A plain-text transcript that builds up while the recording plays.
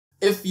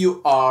If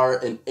you are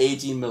an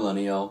aging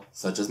millennial,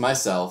 such as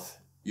myself,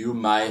 you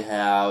might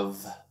have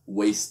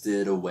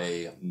wasted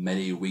away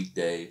many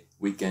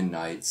weekend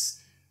nights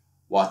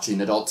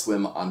watching Adult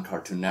Swim on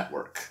Cartoon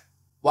Network.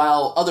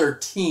 While other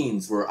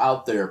teens were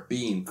out there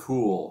being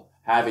cool,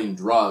 having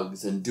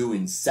drugs, and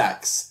doing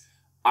sex,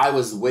 I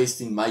was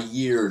wasting my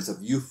years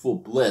of youthful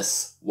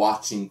bliss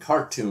watching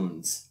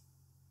cartoons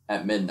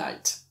at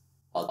midnight.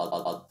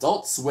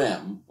 Adult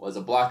Swim was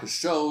a block of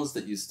shows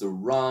that used to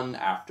run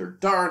after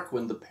dark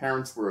when the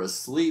parents were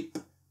asleep.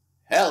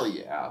 Hell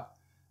yeah.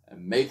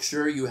 And make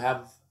sure you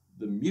have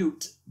the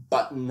mute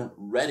button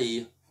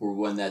ready for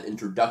when that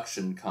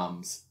introduction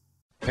comes.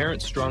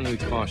 Parents strongly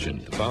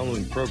caution the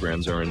following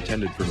programs are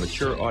intended for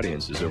mature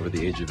audiences over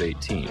the age of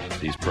 18.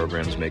 These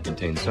programs may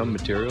contain some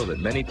material that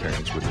many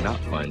parents would not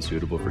find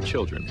suitable for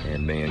children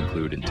and may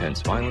include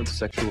intense violence,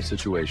 sexual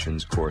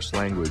situations, coarse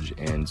language,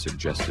 and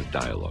suggestive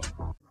dialogue.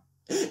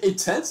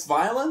 Intense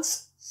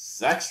violence,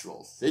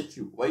 sexual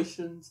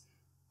situations,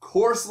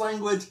 coarse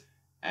language,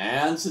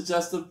 and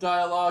suggestive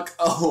dialogue?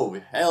 Oh,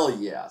 hell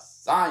yeah,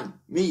 sign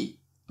me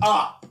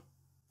up!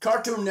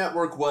 Cartoon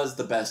Network was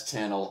the best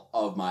channel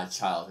of my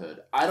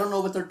childhood. I don't know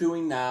what they're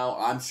doing now,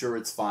 I'm sure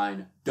it's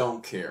fine,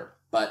 don't care.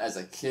 But as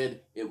a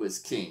kid, it was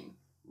king,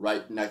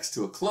 right next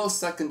to a close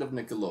second of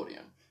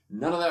Nickelodeon.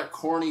 None of that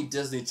corny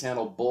Disney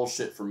Channel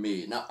bullshit for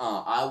me.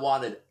 Nuh-uh, I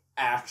wanted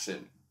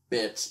action,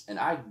 bitch, and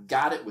I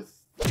got it with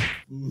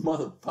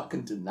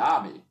motherfucking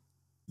Toonami.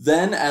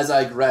 Then, as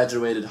I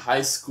graduated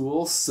high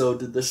school, so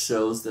did the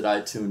shows that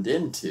I tuned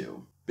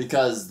into.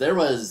 Because there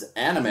was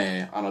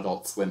anime on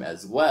Adult Swim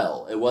as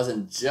well. It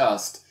wasn't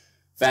just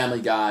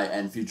Family Guy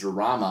and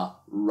Futurama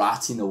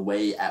rotting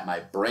away at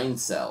my brain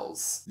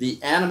cells.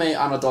 The anime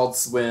on Adult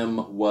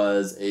Swim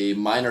was a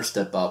minor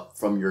step up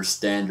from your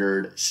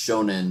standard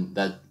shonen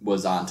that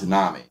was on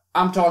Toonami.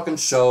 I'm talking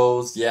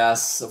shows,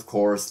 yes, of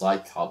course,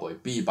 like Cowboy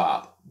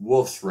Bebop,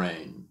 Wolf's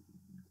Rain,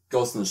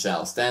 Ghost in the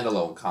Shell,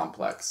 Standalone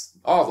Complex,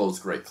 all those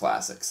great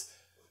classics.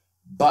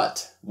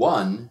 But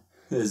one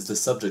is the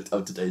subject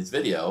of today's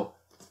video,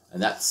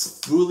 and that's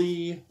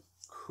Fooly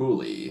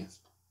Cooly.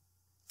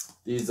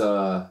 These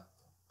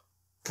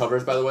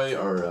covers, by the way,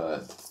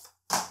 are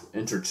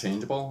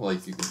interchangeable.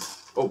 Like you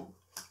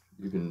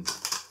can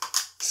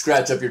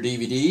scratch up your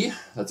DVD.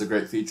 That's a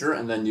great feature,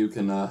 and then you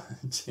can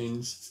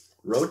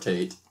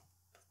rotate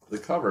the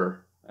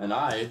cover. And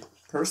I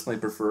personally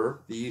prefer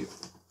the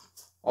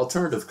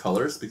alternative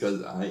colors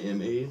because I am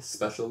a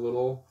special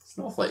little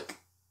snowflake.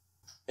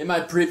 In my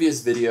previous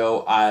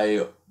video,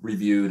 I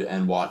reviewed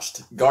and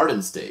watched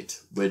Garden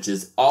State, which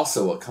is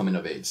also a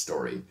coming-of-age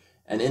story.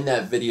 And in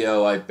that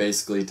video, I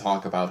basically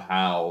talk about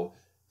how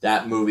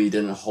that movie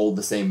didn't hold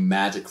the same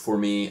magic for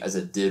me as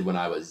it did when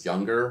I was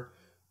younger.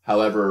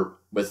 However,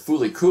 with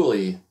Fooly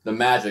Cooly, the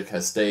magic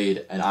has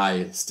stayed, and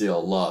I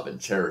still love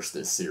and cherish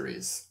this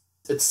series.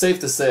 It's safe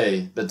to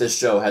say that this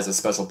show has a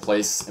special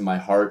place in my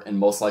heart and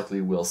most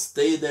likely will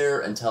stay there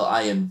until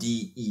I am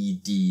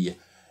D-E-D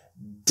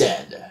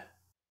dead.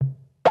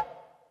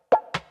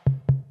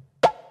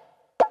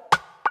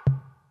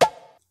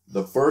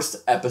 The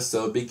first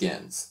episode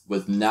begins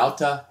with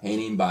Naota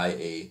hanging by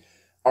a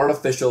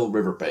artificial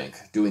riverbank,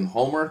 doing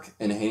homework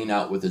and hanging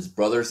out with his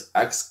brother's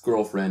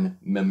ex-girlfriend,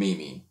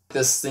 Mimimi.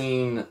 This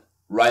scene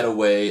right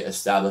away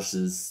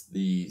establishes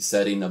the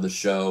setting of the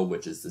show,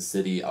 which is the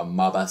city of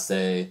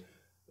Mabase,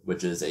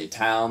 which is a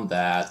town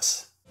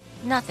that...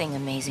 Nothing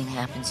amazing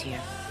happens here.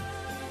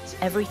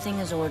 Everything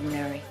is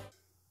ordinary.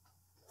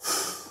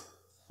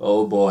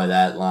 Oh boy,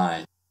 that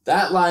line.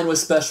 That line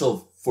was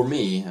special for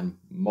me, and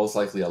most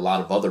likely a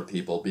lot of other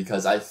people,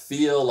 because I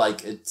feel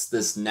like it's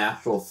this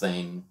natural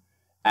thing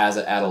as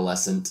an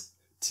adolescent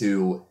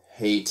to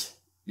hate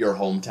your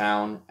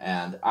hometown,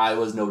 and I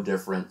was no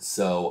different,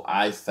 so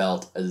I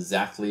felt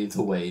exactly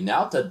the way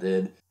Naota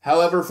did.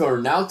 However, for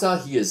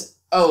Naota, he is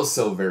oh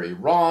so very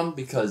wrong,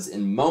 because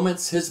in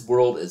moments his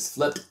world is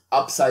flipped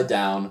upside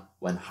down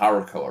when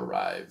Haruko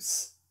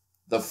arrives.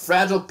 The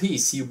fragile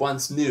peace he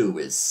once knew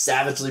is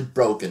savagely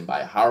broken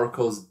by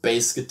Haruko's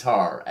bass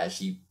guitar as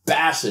she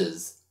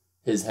bashes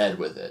his head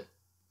with it.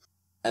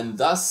 And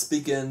thus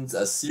begins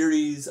a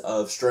series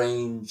of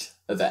strange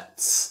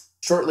events.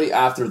 Shortly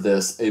after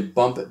this, a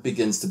bump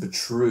begins to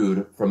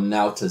protrude from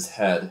Naota's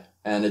head,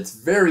 and it's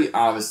very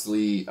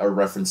obviously a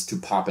reference to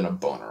popping a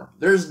boner.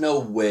 There's no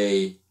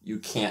way you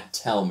can't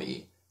tell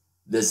me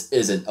this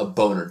isn't a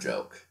boner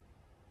joke.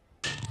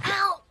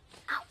 Ow!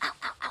 Ow, ow,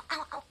 ow, ow,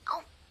 ow, ow,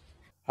 ow.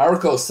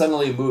 Haruko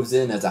suddenly moves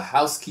in as a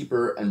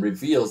housekeeper and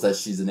reveals that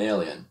she's an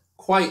alien.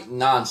 Quite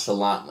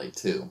nonchalantly,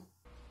 too.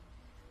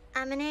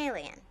 I'm an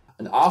alien.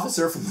 An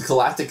officer from the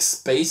Galactic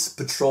Space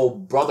Patrol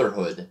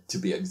Brotherhood, to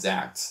be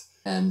exact.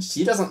 And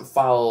she doesn't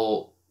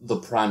follow the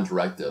Prime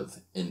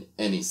Directive in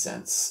any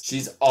sense.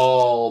 She's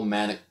all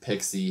manic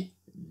pixie,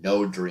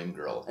 no dream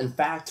girl. In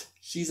fact,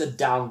 she's a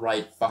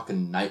downright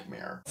fucking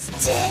nightmare.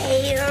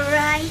 Stay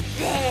right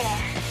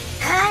there.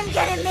 I'm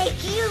gonna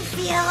make you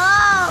feel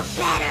all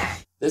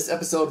better. This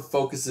episode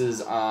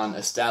focuses on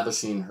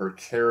establishing her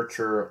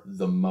character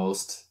the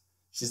most,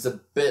 She's a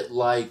bit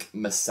like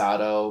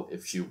Misato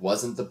if she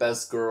wasn't the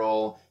best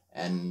girl,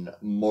 and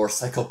more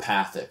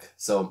psychopathic.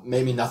 So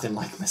maybe nothing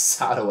like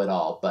Misato at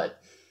all, but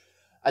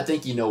I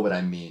think you know what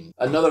I mean.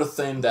 Another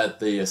thing that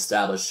they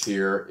establish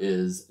here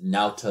is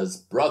Naota's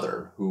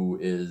brother, who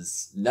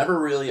is never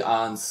really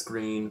on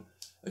screen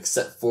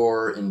except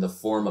for in the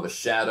form of a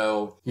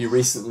shadow. He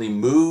recently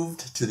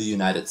moved to the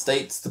United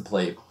States to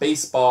play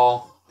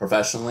baseball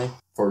professionally.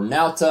 For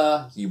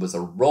Naota, he was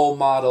a role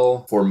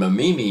model. For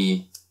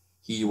Mamimi,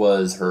 he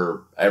was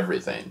her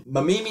everything.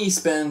 Mamimi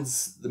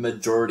spends the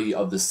majority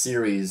of the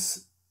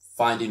series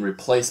finding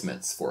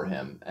replacements for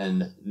him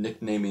and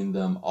nicknaming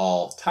them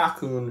all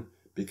Takun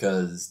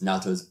because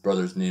Naota's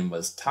brother's name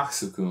was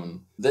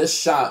Tatsukun. This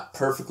shot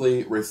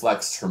perfectly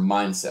reflects her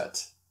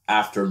mindset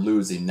after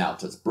losing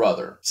Naota's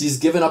brother. She's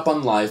given up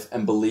on life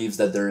and believes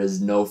that there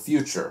is no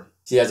future.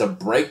 She has a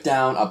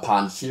breakdown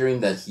upon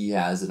hearing that he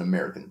has an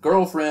American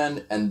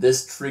girlfriend, and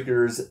this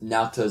triggers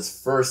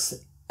Naota's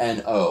first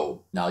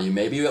NO. Now you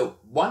may be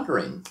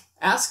wondering,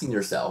 asking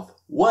yourself,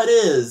 what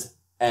is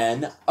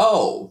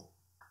NO?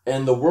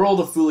 In the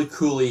world of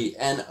Fulikuli,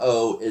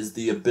 NO is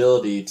the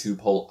ability to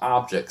pull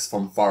objects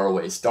from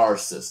faraway star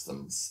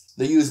systems.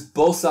 They use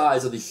both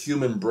sides of the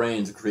human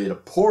brain to create a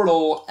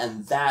portal,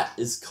 and that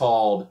is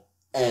called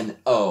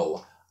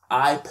NO.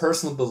 I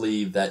personally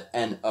believe that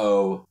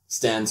NO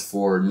stands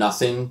for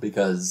nothing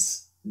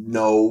because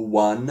no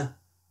one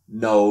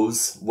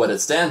knows what it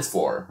stands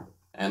for.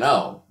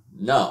 NO.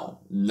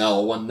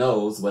 No one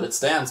knows what it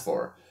stands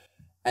for.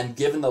 And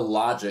given the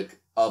logic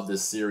of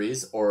this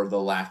series, or the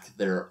lack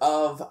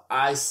thereof,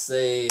 I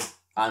say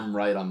I'm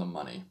right on the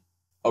money.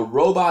 A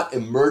robot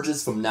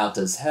emerges from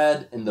Naota's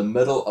head in the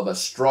middle of a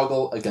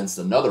struggle against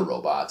another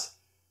robot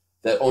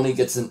that only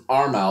gets an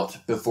arm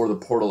out before the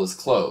portal is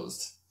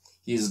closed.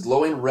 He is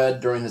glowing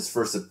red during his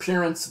first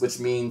appearance, which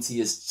means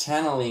he is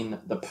channeling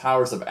the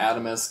powers of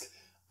Adamisk.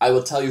 I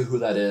will tell you who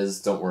that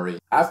is, don't worry.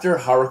 After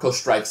Haruko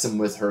strikes him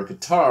with her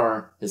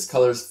guitar, his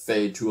colors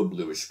fade to a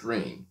bluish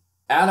green.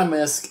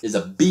 Adamisk is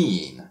a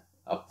being,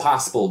 a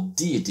possible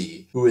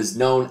deity, who is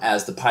known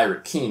as the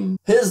Pirate King.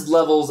 His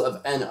levels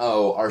of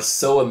NO are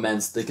so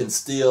immense they can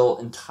steal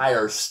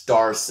entire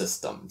star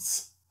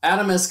systems.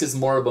 Adamisk is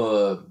more of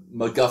a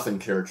MacGuffin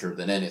character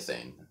than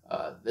anything.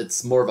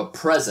 It's more of a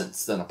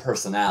presence than a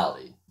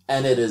personality.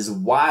 And it is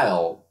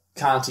while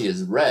Kanti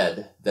is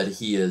red that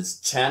he is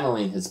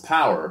channeling his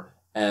power,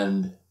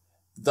 and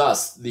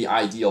thus the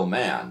ideal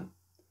man.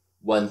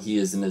 When he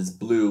is in his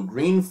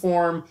blue-green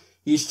form,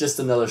 he's just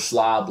another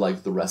slob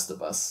like the rest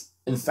of us.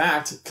 In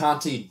fact,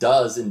 Kanti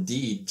does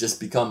indeed just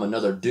become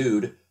another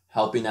dude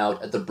helping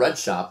out at the bread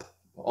shop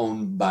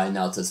owned by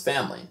Naota's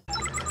family.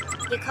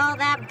 You call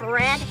that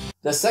bread?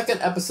 The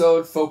second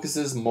episode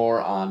focuses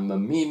more on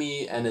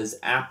Mamimi and is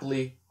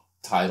aptly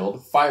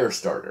titled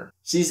Firestarter.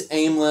 She's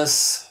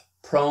aimless,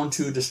 prone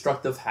to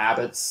destructive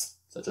habits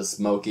such as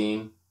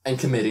smoking and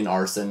committing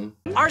arson.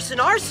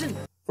 Arson!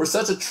 For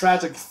such a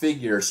tragic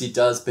figure, she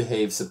does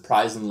behave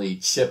surprisingly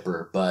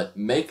chipper, but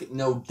make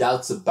no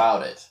doubts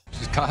about it.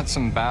 She's got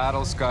some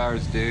battle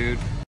scars, dude.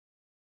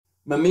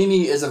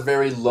 Mamimi is a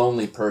very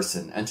lonely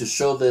person, and to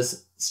show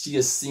this, she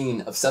is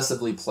seen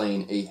obsessively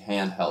playing a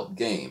handheld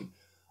game.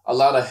 A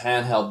lot of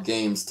handheld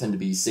games tend to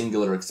be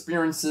singular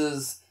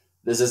experiences.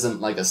 This isn't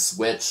like a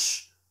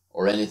Switch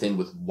or anything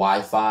with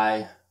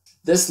Wi-Fi.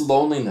 This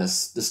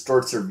loneliness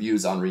distorts her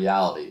views on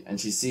reality, and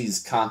she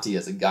sees Kanti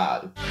as a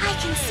god. I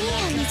can see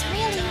him, he's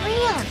really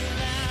real.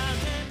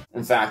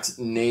 In fact,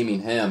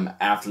 naming him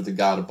after the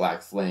god of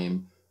Black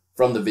Flame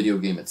from the video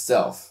game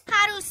itself.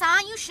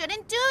 Haru-san, you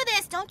shouldn't do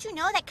this. Don't you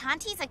know that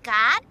Kanti's a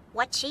god?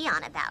 What's she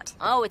on about?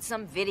 Oh, it's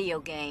some video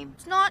game.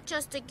 It's not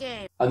just a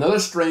game. Another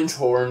strange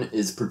horn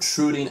is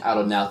protruding out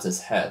of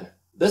Naota's head.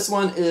 This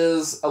one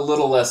is a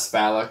little less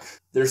phallic.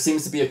 There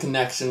seems to be a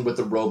connection with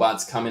the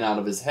robots coming out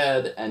of his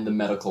head and the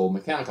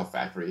mechanical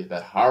factory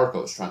that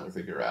Haruko is trying to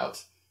figure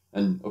out.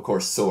 And of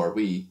course, so are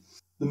we.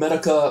 The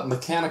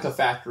Mechanica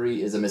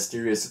factory is a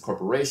mysterious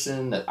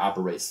corporation that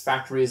operates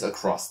factories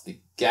across the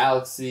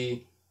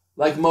galaxy.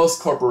 Like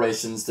most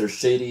corporations, they're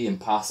shady and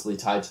possibly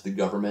tied to the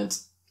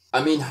government.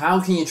 I mean,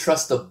 how can you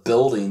trust a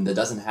building that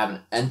doesn't have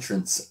an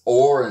entrance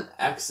or an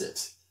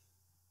exit?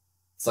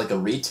 It's like a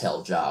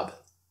retail job.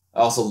 I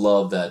also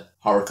love that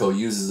Haruko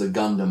uses a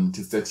Gundam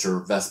to fix her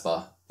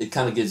Vespa. It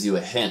kind of gives you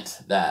a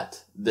hint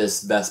that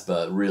this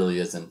Vespa really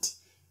isn't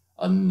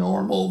a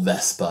normal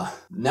Vespa.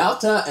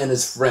 Naota and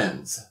his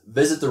friends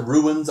visit the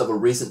ruins of a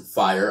recent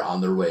fire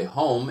on their way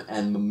home,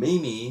 and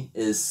Mamimi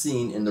is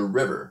seen in the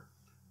river.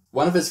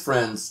 One of his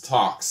friends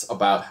talks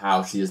about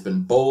how she has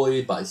been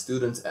bullied by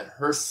students at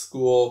her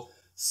school.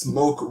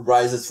 Smoke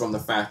rises from the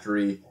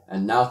factory,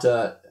 and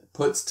Naota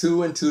puts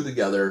two and two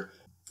together,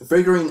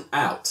 figuring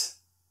out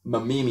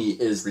Mamimi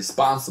is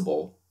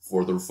responsible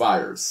for the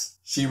fires.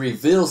 She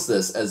reveals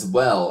this as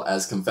well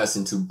as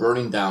confessing to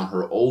burning down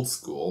her old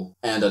school,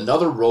 and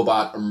another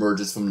robot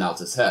emerges from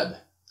Naota's head.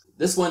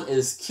 This one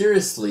is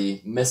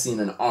curiously missing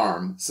an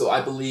arm, so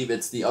I believe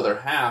it's the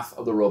other half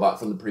of the robot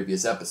from the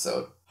previous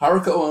episode.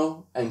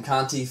 Haruko and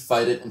Kanti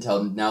fight it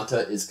until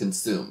Naota is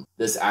consumed.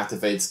 This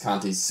activates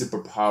Kanti's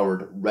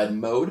superpowered red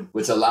mode,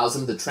 which allows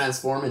him to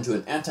transform into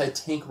an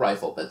anti-tank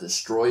rifle that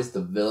destroys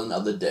the villain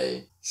of the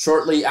day.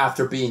 Shortly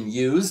after being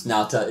used,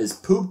 Naota is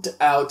pooped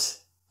out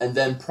and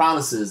then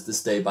promises to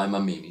stay by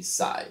Mamimi's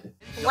side.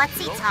 What's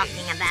he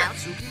talking about?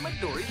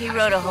 He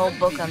wrote a whole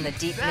book on the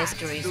deep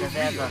mysteries of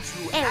Eva.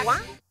 And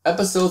what?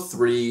 Episode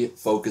 3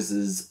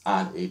 focuses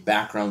on a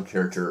background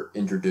character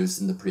introduced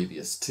in the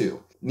previous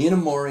 2.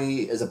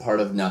 Ninamori is a part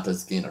of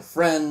Naota's gain of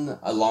friend,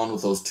 along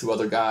with those 2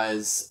 other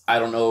guys. I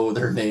don't know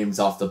their names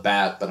off the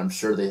bat, but I'm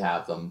sure they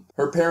have them.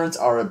 Her parents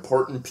are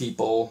important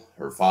people.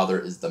 Her father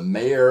is the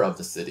mayor of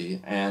the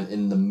city, and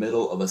in the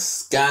middle of a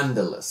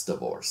scandalous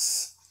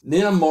divorce.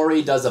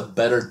 Ninamori does a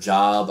better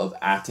job of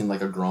acting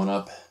like a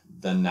grown-up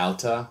than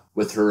Naota,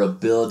 with her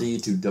ability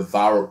to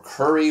devour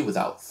curry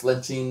without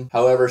flinching.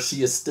 However,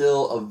 she is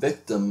still a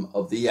victim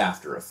of the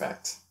after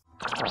effect.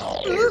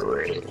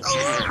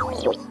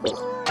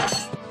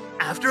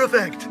 After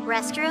effect.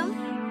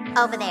 Restroom?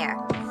 Over there.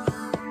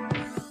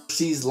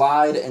 She's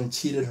lied and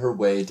cheated her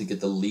way to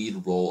get the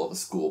lead role of a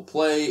school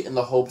play in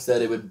the hopes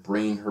that it would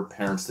bring her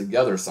parents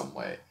together some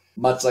way.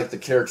 Much like the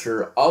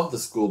character of the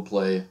school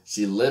play,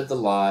 she lived the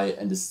lie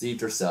and deceived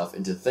herself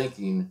into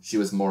thinking she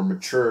was more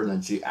mature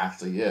than she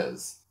actually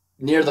is.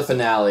 Near the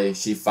finale,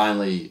 she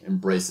finally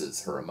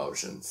embraces her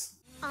emotions.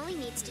 All he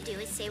needs to do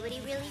is say what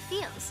he really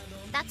feels.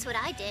 That's what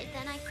I did,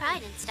 then I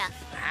cried and stuff.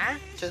 Huh?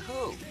 To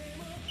who?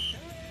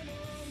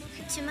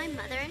 To my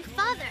mother and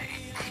father.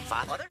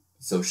 Father?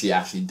 So she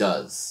actually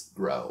does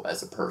grow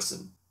as a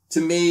person.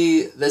 To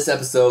me, this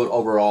episode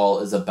overall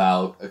is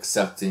about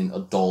accepting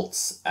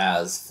adults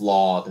as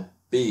flawed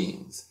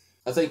beings.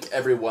 I think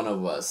every one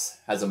of us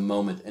has a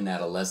moment in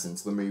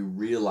adolescence when we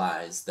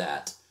realize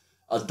that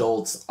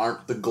adults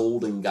aren't the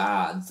golden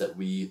gods that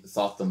we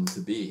thought them to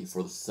be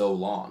for so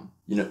long.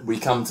 You know, we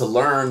come to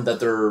learn that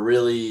there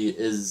really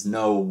is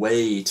no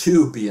way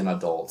to be an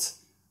adult.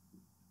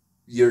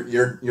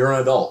 You're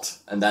an adult,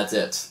 and that's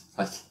it.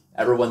 Like,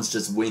 everyone's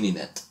just winging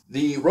it.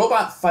 The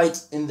robot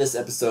fight in this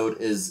episode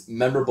is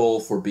memorable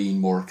for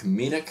being more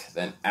comedic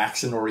than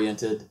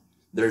action-oriented.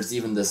 There's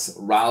even this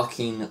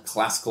rollicking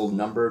classical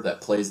number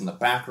that plays in the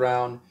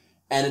background,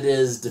 and it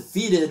is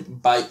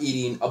defeated by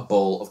eating a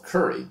bowl of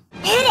curry.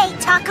 It ain't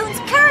Takun's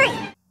curry!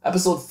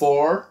 Episode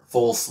 4,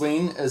 Full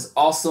Swing, is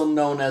also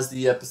known as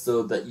the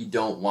episode that you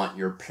don't want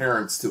your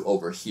parents to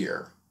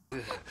overhear.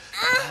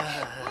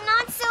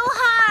 Not so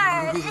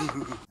hard!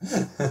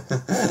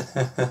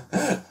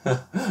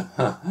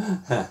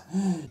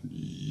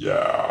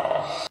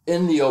 Yeah.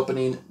 In the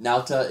opening,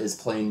 Naota is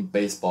playing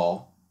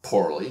baseball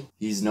poorly.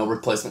 He's no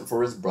replacement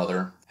for his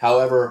brother.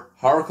 However,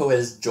 Haruko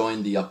has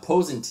joined the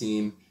opposing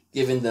team,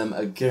 giving them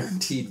a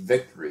guaranteed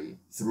victory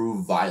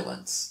through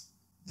violence.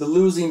 The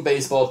losing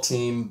baseball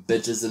team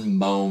bitches and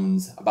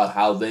moans about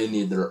how they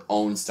need their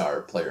own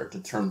star player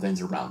to turn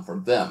things around for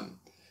them.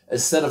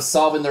 Instead of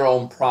solving their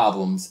own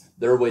problems,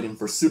 they're waiting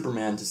for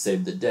Superman to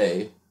save the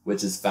day,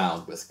 which is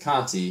found with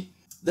Kanti.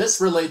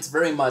 This relates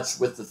very much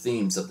with the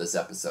themes of this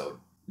episode.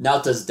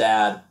 Naota's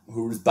dad,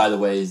 who's, by the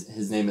way,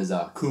 his name is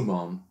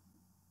Kumon.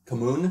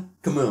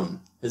 Kamoon?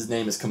 His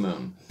name is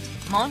Kamoon.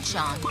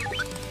 Monchan.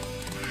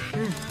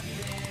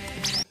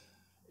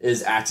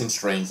 Is acting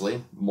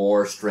strangely,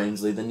 more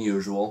strangely than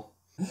usual.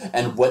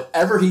 And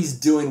whatever he's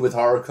doing with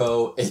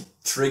Haruko, it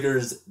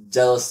triggers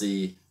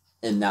jealousy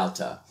in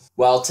Naota.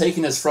 While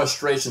taking his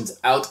frustrations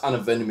out on a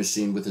vending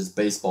machine with his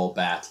baseball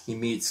bat, he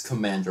meets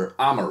Commander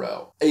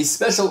Amuro, a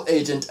special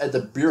agent at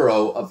the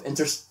Bureau of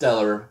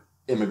Interstellar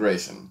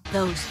Immigration.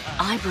 Those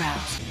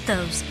eyebrows.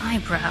 Those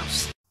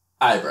eyebrows.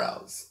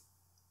 Eyebrows.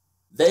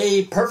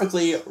 They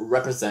perfectly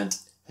represent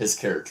his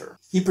character.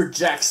 He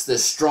projects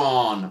this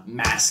strong,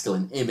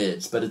 masculine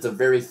image, but it's a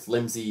very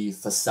flimsy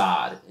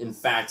facade. In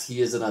fact,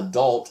 he is an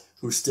adult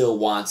who still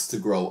wants to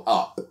grow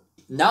up.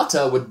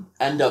 Naota would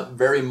end up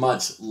very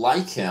much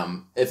like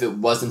him if it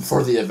wasn't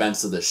for the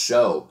events of the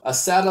show. A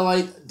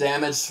satellite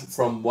damaged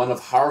from one of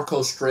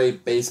Haruko's stray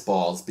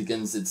baseballs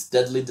begins its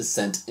deadly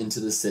descent into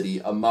the city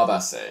of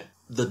Mabase.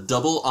 The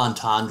double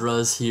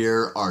entendres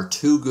here are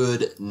too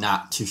good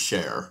not to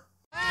share.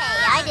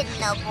 Hey, I didn't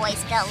know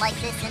boys felt like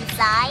this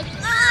inside.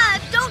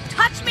 Don't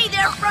touch me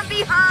there from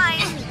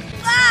behind!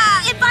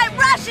 If I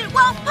rush, it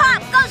won't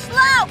pop! Go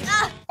slow!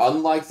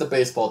 Unlike the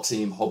baseball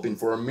team hoping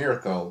for a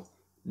miracle,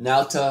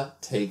 Naota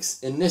takes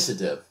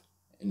initiative,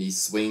 and he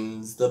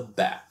swings the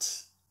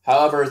bat.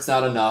 However, it's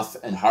not enough,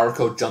 and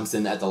Haruko jumps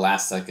in at the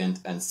last second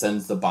and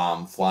sends the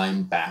bomb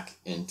flying back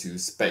into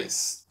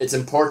space. It's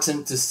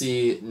important to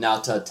see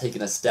Naota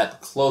taking a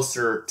step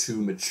closer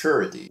to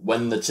maturity.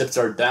 When the chips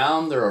are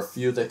down, there are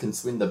few that can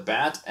swing the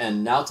bat,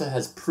 and Naota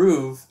has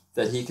proved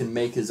that he can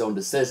make his own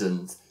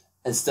decisions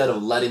instead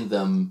of letting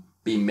them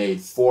be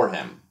made for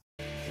him.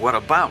 What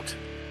about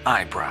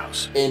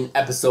eyebrows? In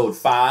episode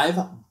 5,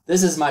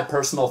 this is my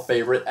personal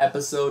favorite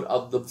episode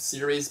of the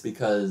series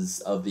because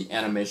of the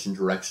animation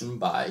direction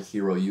by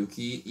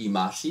Hiroyuki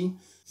Imashi.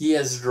 He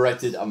has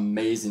directed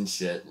amazing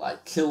shit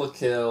like Kill la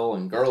Kill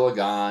and Girl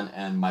Gone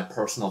and my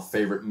personal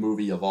favorite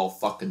movie of all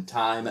fucking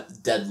time,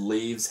 Dead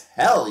Leaves.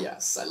 Hell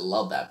yes, I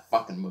love that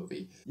fucking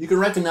movie. You can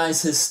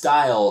recognize his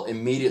style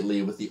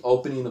immediately with the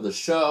opening of the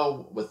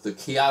show, with the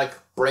chaotic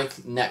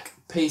breakneck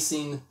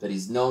pacing that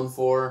he's known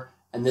for,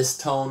 and this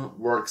tone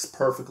works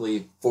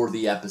perfectly for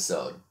the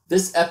episode.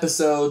 This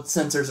episode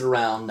centers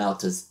around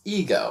Naota's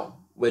ego,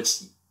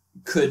 which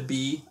could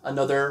be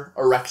another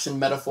erection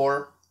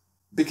metaphor,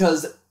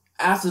 because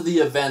after the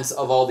events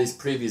of all these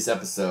previous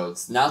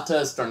episodes,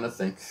 Naota is starting to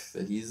think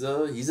that he's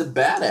a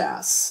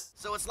badass.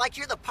 So it's like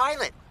you're the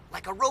pilot,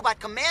 like a robot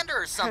commander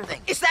or something.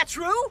 Is that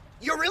true?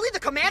 You're really the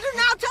commander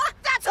now, Doc?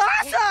 That's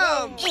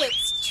awesome!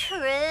 It's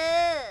true.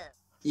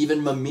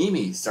 Even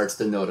Mamimi starts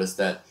to notice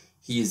that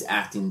he's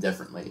acting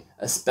differently,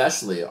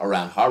 especially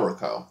around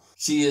Haruko.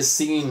 She is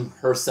seeing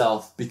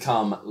herself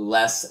become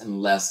less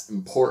and less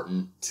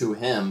important to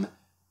him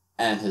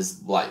and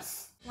his life.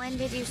 When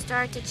did you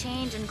start to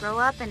change and grow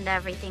up and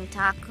everything,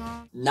 Taku?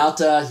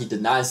 Naota, he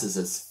denies this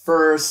at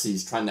first.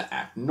 He's trying to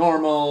act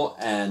normal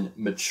and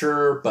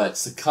mature, but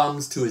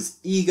succumbs to his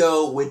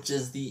ego, which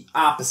is the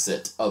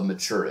opposite of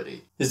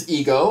maturity. His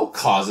ego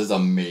causes a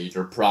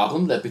major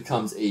problem that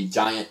becomes a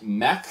giant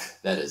mech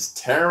that is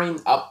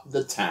tearing up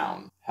the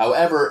town.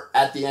 However,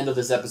 at the end of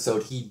this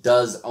episode, he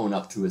does own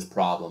up to his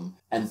problem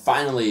and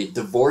finally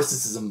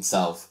divorces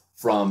himself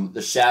from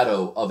the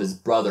shadow of his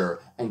brother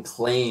and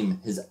claim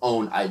his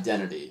own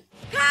identity.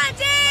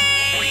 Kanji!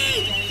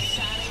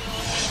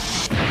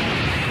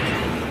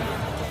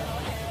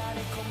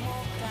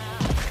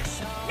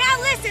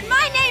 Now listen,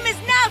 my name is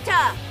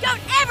Naota!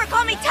 Don't ever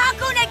call me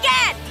Takun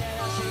again!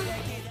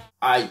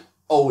 I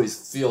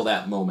always feel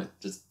that moment.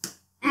 Just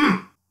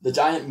The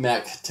giant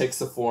mech takes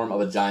the form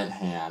of a giant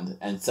hand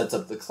and sets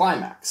up the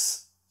climax.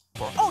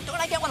 Oh, don't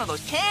I get one of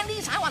those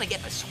candies? I want to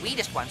get the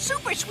sweetest one.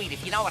 Super sweet,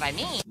 if you know what I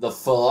mean. The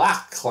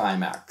FLCL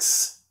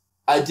climax.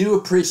 I do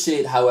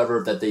appreciate,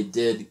 however, that they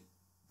did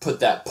put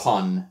that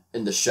pun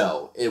in the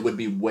show. It would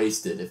be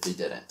wasted if they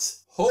didn't.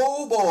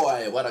 Oh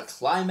boy, what a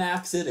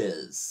climax it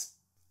is.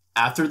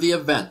 After the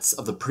events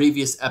of the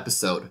previous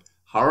episode,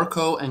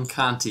 Haruko and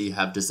Kanti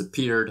have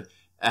disappeared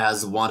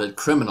as wanted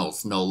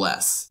criminals, no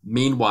less.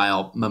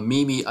 Meanwhile,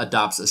 Mamimi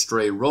adopts a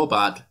stray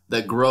robot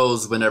that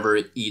grows whenever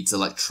it eats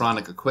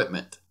electronic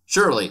equipment.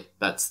 Surely,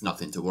 that's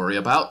nothing to worry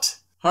about.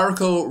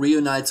 Haruko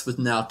reunites with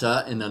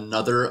Naota in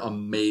another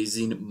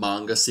amazing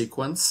manga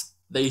sequence.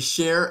 They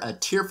share a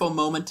tearful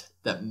moment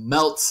that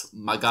melts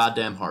my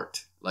goddamn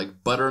heart,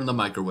 like butter in the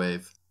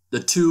microwave.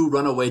 The two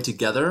run away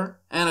together,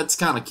 and it's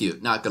kinda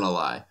cute, not gonna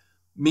lie.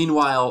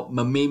 Meanwhile,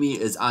 Mamimi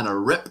is on a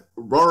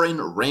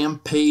rip-roaring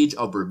rampage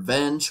of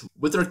revenge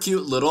with her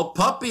cute little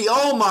puppy.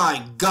 Oh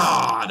my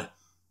god!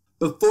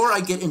 Before I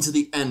get into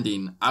the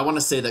ending, I want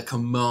to say that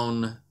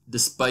Kamon,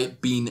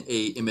 despite being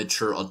an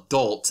immature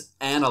adult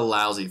and a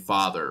lousy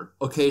father,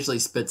 occasionally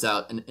spits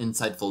out an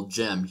insightful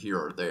gem here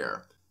or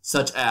there,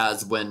 such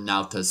as when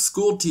Naota's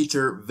school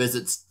teacher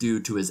visits due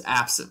to his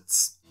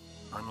absence.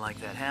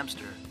 Unlike that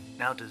hamster,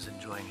 Naota's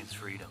enjoying his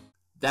freedom.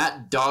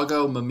 That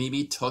doggo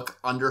Mamimi took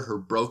under her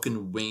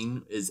broken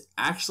wing is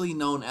actually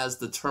known as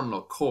the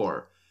terminal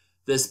core.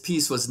 This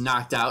piece was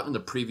knocked out in the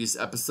previous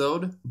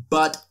episode,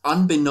 but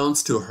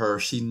unbeknownst to her,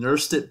 she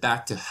nursed it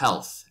back to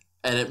health,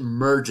 and it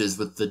merges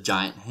with the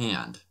giant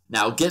hand.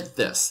 Now get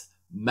this,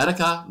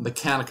 Medica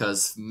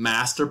Mechanica's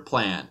master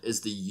plan is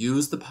to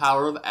use the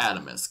power of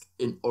Atomisk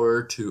in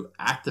order to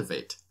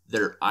activate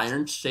their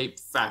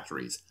iron-shaped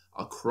factories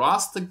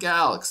across the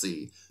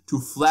galaxy to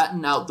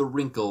flatten out the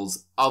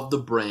wrinkles of the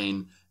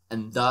brain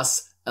and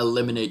thus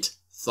eliminate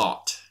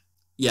thought.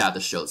 Yeah, the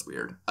show's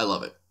weird. I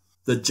love it.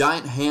 The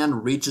giant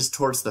hand reaches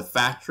towards the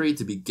factory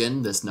to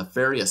begin this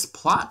nefarious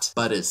plot,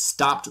 but is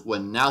stopped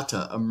when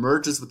Naota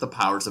emerges with the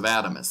powers of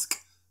Atomisk.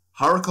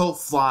 Haruko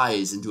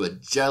flies into a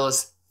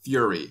jealous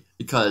fury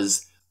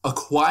because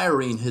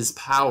acquiring his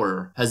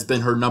power has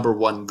been her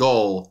 #1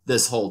 goal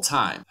this whole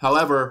time.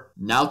 However,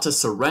 Naota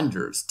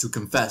surrenders to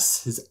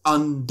confess his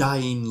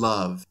undying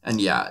love.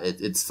 And yeah,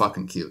 it's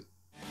fucking cute.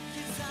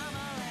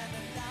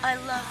 I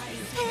love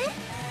you.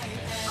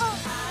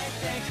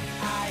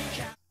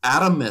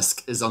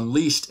 Atomisk is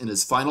unleashed in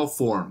his final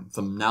form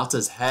from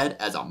Naota's head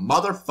as a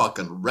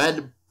motherfucking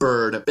red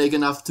bird big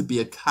enough to be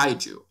a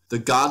kaiju. The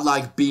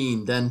godlike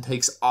being then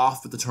takes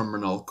off with the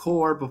terminal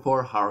core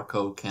before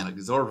Haruko can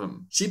absorb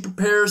him. She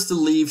prepares to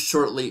leave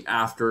shortly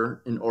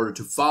after in order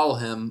to follow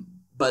him,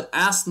 but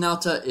asks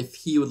Naota if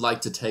he would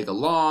like to tag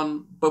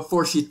along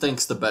before she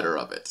thinks the better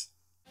of it.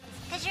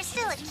 'Cause you're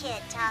still a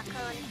kid,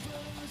 Takun.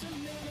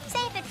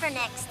 Save it for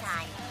next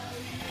time.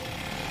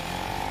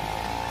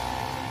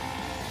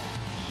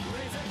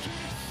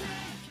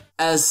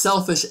 As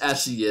selfish as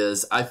she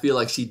is, I feel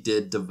like she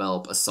did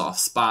develop a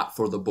soft spot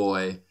for the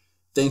boy.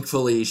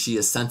 Thankfully, she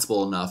is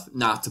sensible enough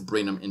not to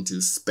bring him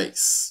into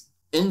space.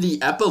 In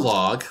the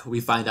epilogue, we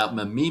find out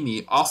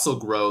Mamimi also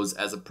grows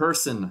as a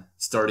person,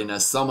 starting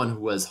as someone who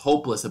was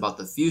hopeless about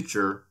the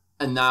future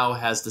and now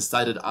has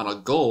decided on a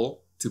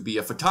goal to be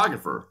a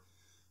photographer.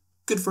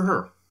 Good for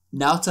her.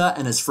 Naota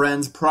and his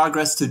friends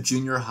progress to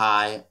junior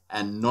high,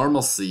 and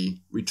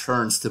normalcy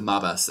returns to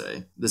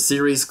Mabase. The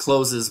series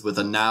closes with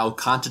a now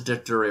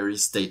contradictory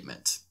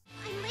statement.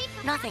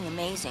 Nothing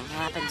amazing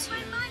happens here.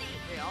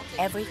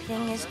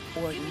 Everything is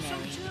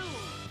ordinary.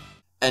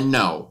 And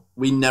no,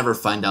 we never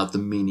find out the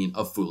meaning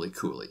of Fooly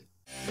Cooly.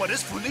 What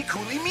does Fooly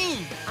Cooly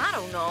mean? I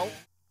don't know.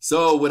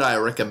 So, would I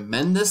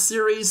recommend this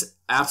series?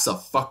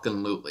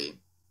 Abso-fucking-lutely.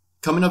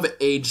 Coming of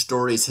age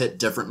stories hit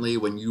differently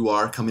when you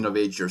are coming of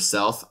age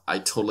yourself. I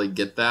totally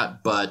get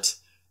that, but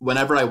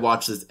whenever I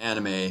watch this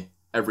anime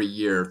every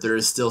year, there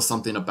is still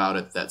something about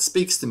it that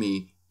speaks to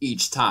me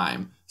each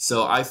time.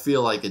 So I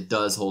feel like it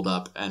does hold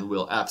up and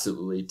will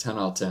absolutely 10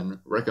 out of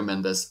 10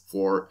 recommend this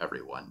for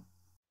everyone.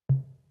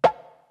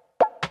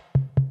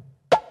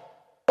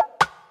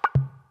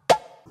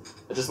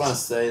 I just want to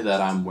say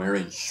that I'm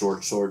wearing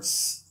short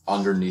shorts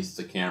underneath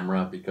the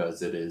camera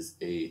because it is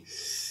a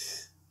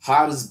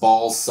hot as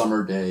balls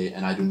summer day,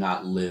 and I do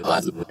not live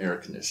with air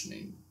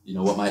conditioning. You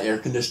know what my air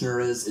conditioner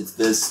is? It's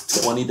this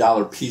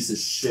 $20 piece of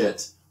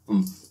shit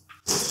from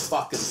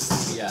fucking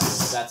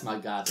CVS. That's my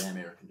goddamn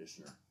air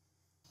conditioner.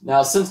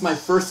 Now, since my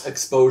first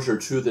exposure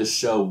to this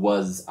show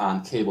was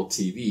on cable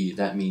TV,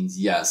 that means,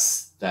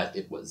 yes, that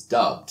it was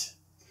dubbed.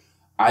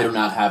 I do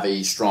not have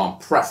a strong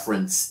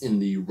preference in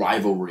the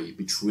rivalry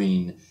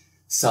between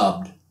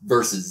subbed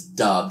versus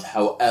dubbed.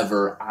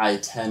 However, I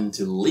tend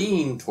to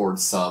lean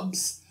towards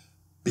subs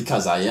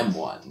because I am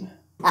one.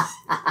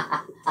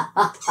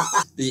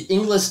 The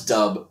English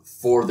dub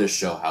for this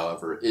show,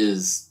 however,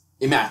 is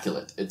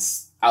immaculate.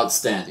 It's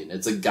outstanding.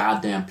 It's a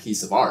goddamn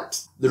piece of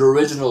art. The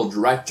original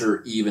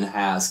director even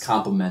has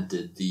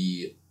complimented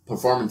the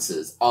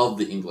performances of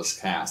the English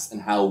cast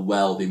and how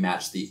well they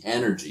match the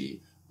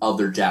energy of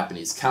their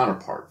Japanese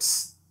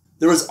counterparts.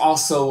 There was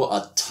also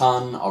a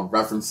ton of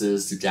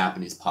references to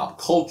Japanese pop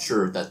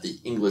culture that the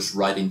English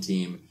writing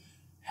team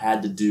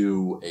had to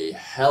do a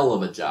hell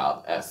of a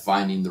job at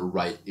finding the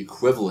right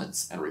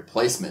equivalents and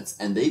replacements,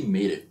 and they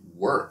made it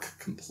work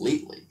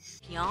completely.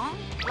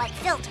 Like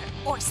filter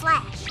or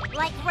slash.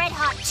 Like red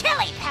hot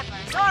chili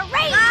peppers or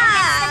rage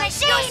against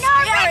the machine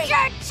or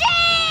Richard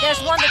Cheese!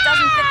 There's one that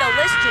doesn't fit the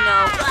list, you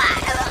know.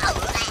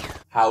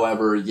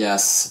 However,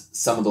 yes,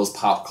 some of those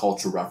pop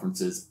culture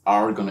references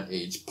are going to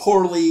age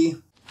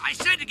poorly. I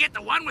said to get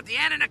the one with the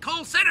Anna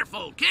Nicole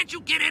centerfold. Can't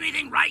you get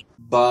anything right?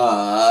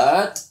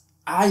 But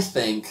I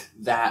think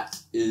that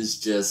is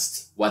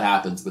just what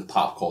happens with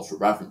pop culture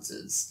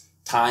references.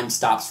 Time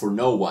stops for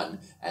no one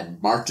and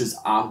marches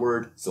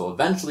onward, so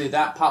eventually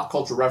that pop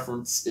culture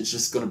reference is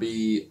just going to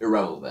be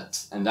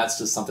irrelevant, and that's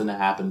just something that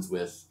happens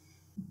with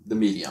the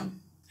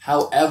medium.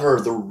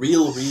 However, the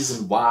real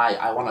reason why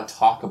I want to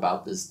talk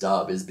about this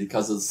dub is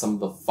because of some of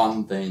the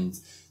fun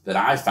things that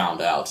I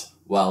found out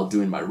while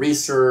doing my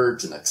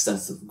research and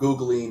extensive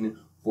Googling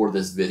for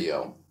this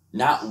video.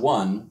 Not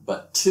one,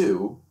 but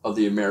two of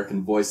the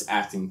American voice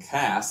acting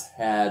cast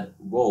had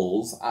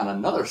roles on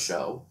another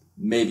show.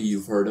 Maybe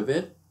you've heard of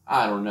it.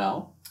 I don't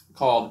know.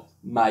 Called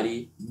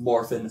Mighty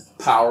Morphin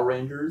Power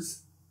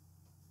Rangers.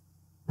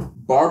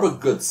 Barbara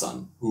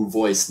Goodson, who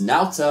voiced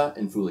Naota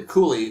in Fooly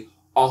Cooly,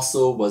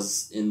 also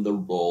was in the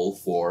role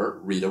for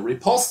Rita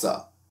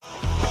Repulsa.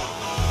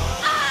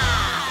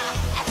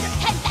 After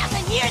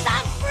 10,000 years,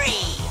 I'm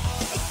free!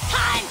 It's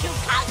time to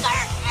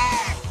conquer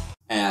Earth!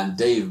 And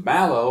Dave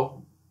Mallow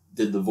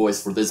did the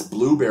voice for this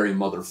blueberry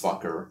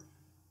motherfucker,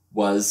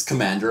 was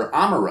Commander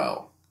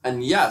Amuro.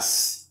 And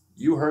yes,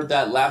 you heard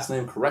that last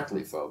name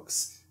correctly,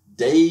 folks.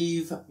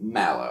 Dave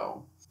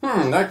Mallow.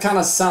 That kind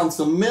of sounds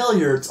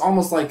familiar. It's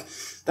almost like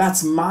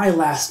that's my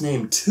last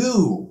name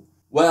too.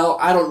 Well,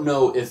 I don't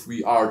know if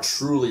we are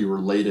truly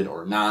related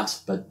or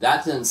not, but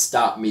that didn't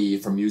stop me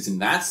from using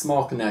that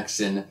small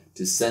connection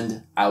to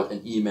send out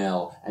an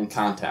email and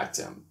contact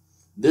him.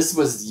 This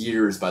was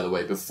years, by the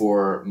way,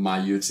 before my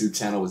YouTube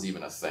channel was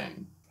even a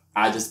thing.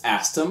 I just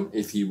asked him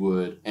if he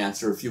would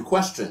answer a few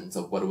questions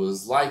of what it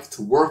was like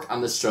to work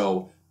on the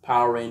show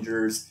Power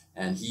Rangers,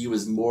 and he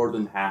was more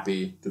than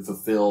happy to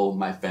fulfill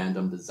my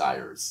fandom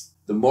desires.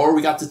 The more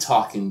we got to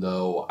talking,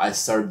 though, I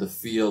started to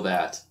feel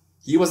that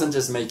he wasn't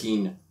just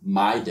making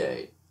my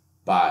day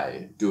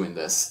by doing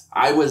this.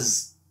 I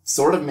was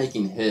sort of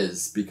making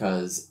his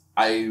because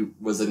I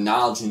was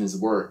acknowledging his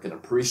work and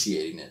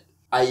appreciating it.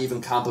 I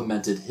even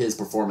complimented his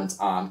performance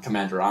on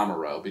Commander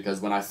Amuro because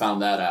when I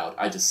found that out,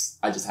 I just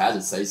had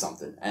to say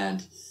something.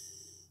 And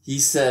he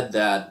said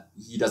that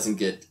he doesn't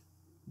get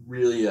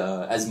really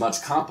as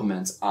much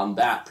compliments on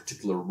that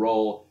particular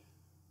role,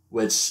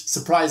 which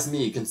surprised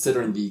me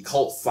considering the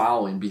cult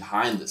following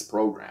behind this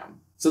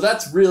program. So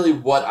that's really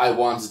what I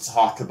wanted to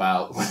talk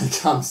about when it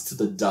comes to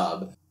the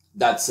dub.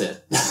 That's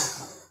it.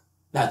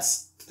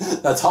 That's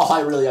all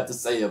I really have to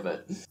say of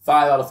it.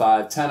 5 out of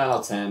 5, 10 out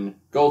of 10,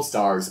 gold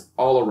stars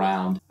all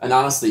around. And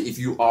honestly, if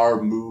you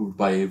are moved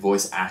by a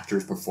voice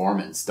actor's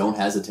performance, don't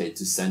hesitate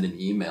to send an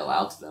email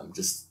out to them,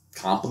 just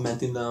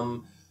complimenting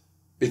them,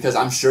 because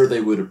I'm sure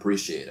they would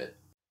appreciate it.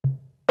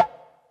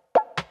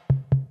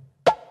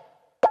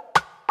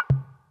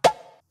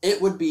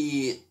 It would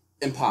be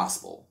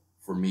impossible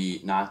for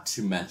me not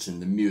to mention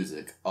the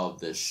music of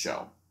this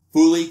show.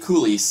 Fooly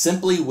Cooly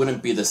simply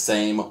wouldn't be the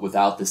same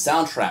without the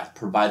soundtrack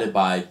provided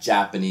by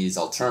Japanese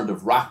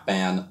alternative rock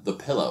band The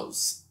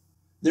Pillows.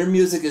 Their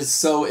music is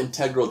so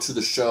integral to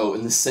the show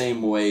in the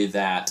same way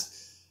that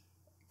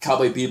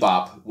Cowboy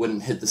Bebop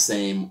wouldn't hit the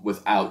same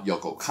without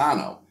Yoko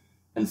Kanno.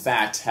 In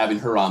fact, having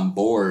her on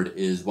board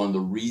is one of the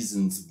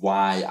reasons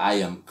why I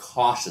am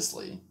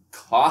cautiously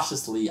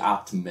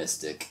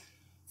optimistic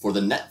for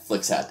the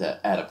Netflix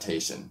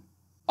adaptation.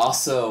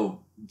 Also,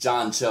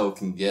 John Cho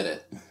can get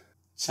it.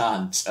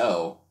 John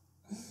Cho.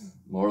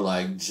 More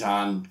like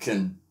John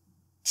can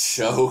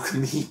choke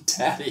me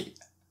daddy.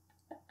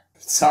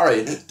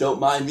 Sorry, don't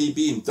mind me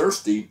being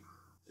thirsty.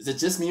 Is it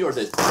just me or is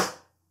it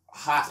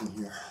hot in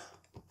here?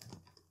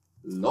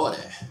 Lordy.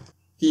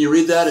 Can you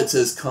read that? It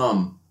says,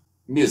 come.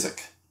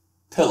 Music.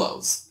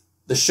 Pillows.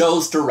 The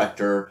show's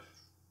director,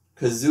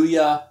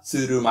 Kazuya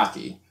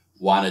Tsurumaki,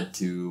 wanted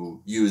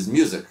to use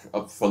music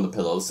from The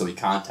Pillows, so he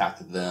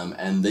contacted them,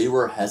 and they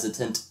were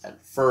hesitant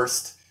at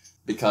first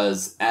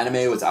because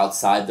anime was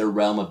outside their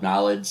realm of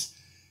knowledge.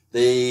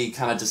 They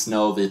kind of just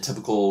know the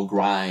typical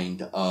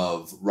grind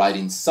of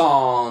writing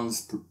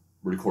songs,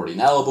 recording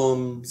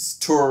albums,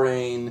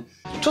 touring.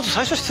 ちょっと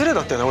最初失礼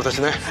だったよね、俺た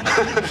ちね。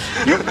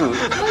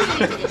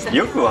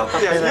よく分か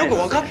っ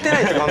てな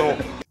いっていう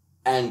か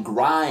And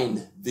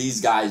grind,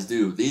 these guys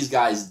do. These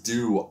guys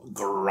do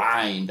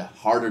grind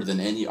harder than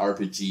any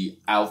RPG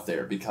out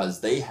there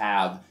because they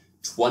have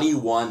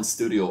 21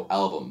 studio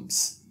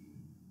albums.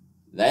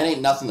 That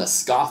ain't nothing to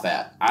scoff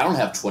at. I don't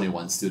have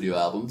 21 studio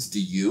albums. Do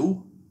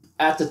you?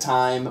 At the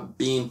time,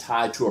 being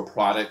tied to a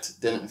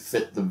product didn't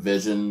fit the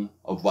vision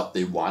of what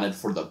they wanted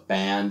for the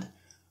band,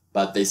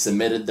 but they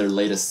submitted their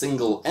latest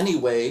single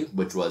anyway,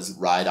 which was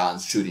Ride On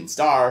Shooting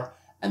Star,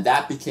 and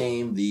that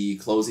became the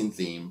closing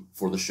theme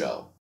for the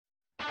show.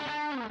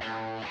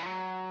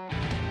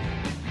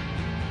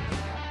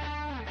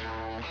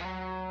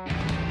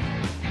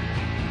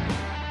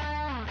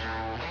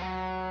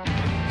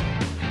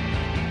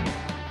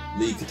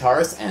 The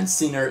guitarist and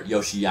singer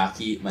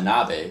Yoshiaki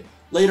Manabe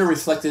later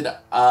reflected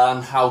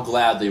on how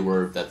glad they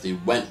were that they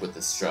went with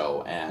this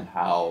show and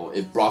how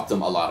it brought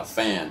them a lot of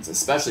fans,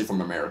 especially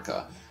from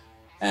America,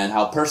 and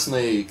how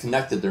personally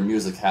connected their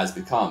music has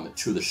become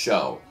to the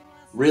show.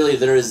 Really,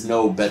 there is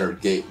no better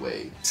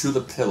gateway to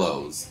The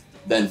Pillows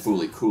than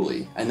Fooly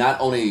Cooly, and not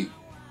only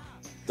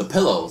The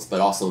Pillows,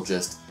 but also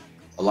just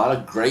a lot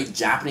of great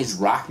Japanese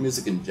rock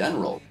music in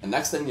general. And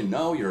next thing you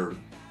know, you're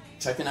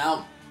checking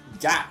out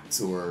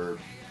GAT or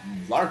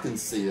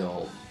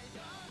Larkenseal,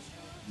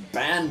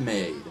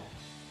 Bandmade.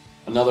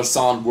 Another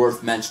song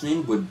worth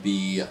mentioning would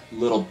be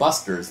Little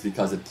Busters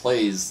because it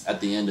plays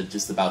at the end of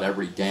just about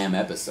every damn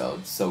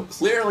episode. So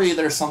clearly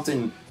there's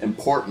something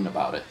important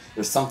about it.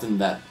 There's something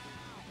that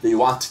they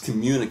want to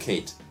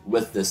communicate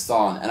with this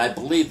song, and I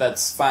believe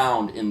that's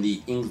found in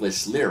the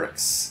English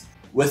lyrics.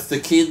 With the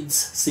kids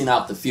seeing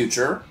out the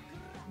future,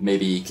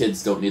 maybe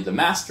kids don't need the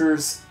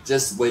masters,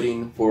 just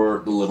waiting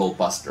for the little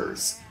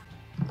busters.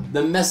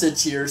 The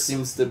message here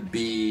seems to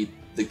be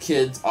the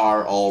kids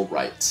are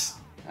alright.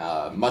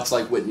 Much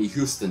like Whitney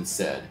Houston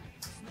said,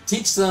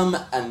 teach them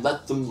and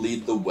let them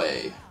lead the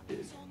way.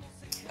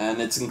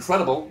 And it's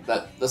incredible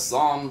that the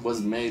song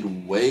was made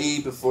way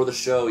before the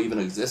show even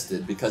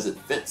existed because it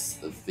fits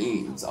the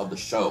themes of the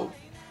show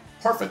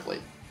perfectly.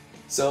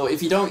 So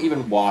if you don't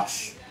even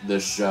watch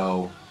this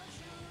show,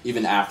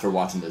 even after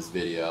watching this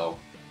video,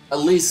 at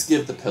least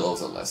give The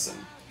Pillows a listen.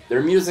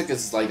 Their music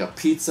is like a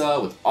pizza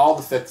with all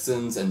the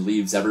fixins and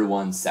leaves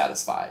everyone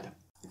satisfied.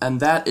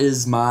 And that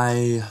is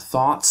my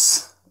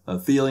thoughts,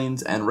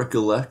 feelings, and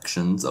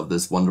recollections of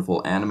this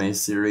wonderful anime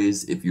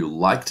series. If you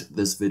liked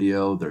this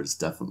video, there's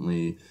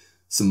definitely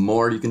some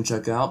more you can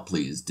check out.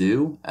 Please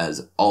do.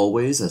 As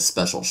always, a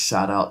special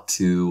shout out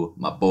to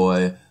my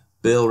boy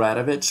Bill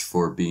Radovich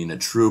for being a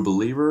true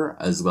believer,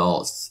 as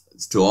well as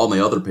to all my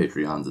other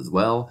Patreons as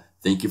well.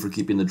 Thank you for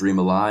keeping the dream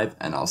alive,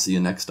 and I'll see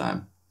you next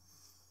time.